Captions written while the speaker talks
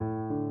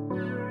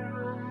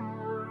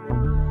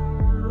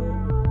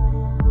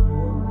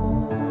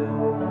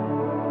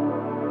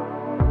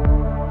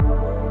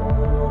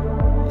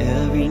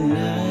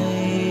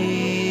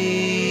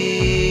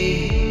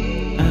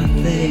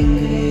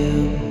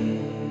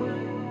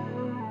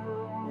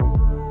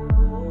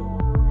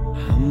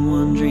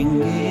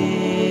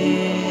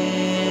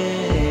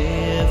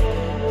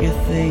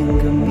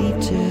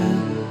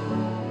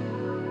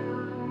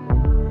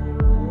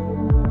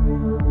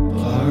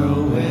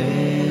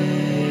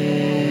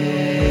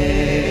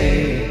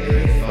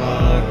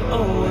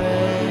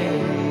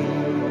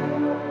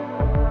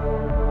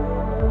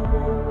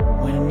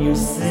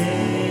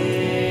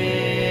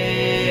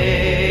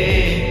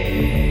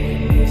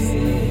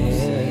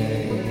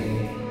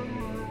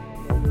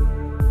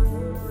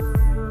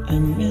I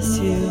miss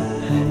you, I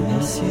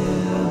miss you,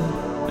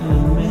 I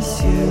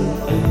miss you,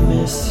 I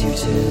miss you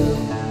too.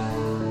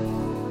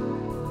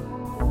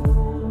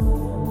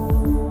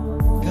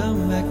 Come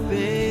back,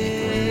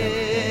 babe.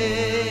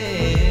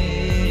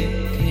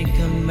 Can you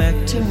come back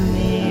to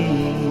me?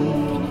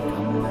 Can you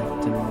come back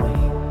to me?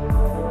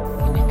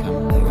 Can you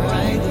come back?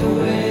 Ride the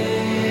wave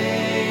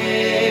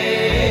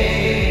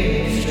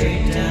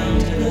straight down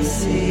to the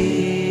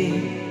sea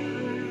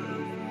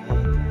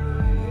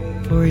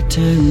for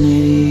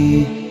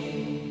eternity.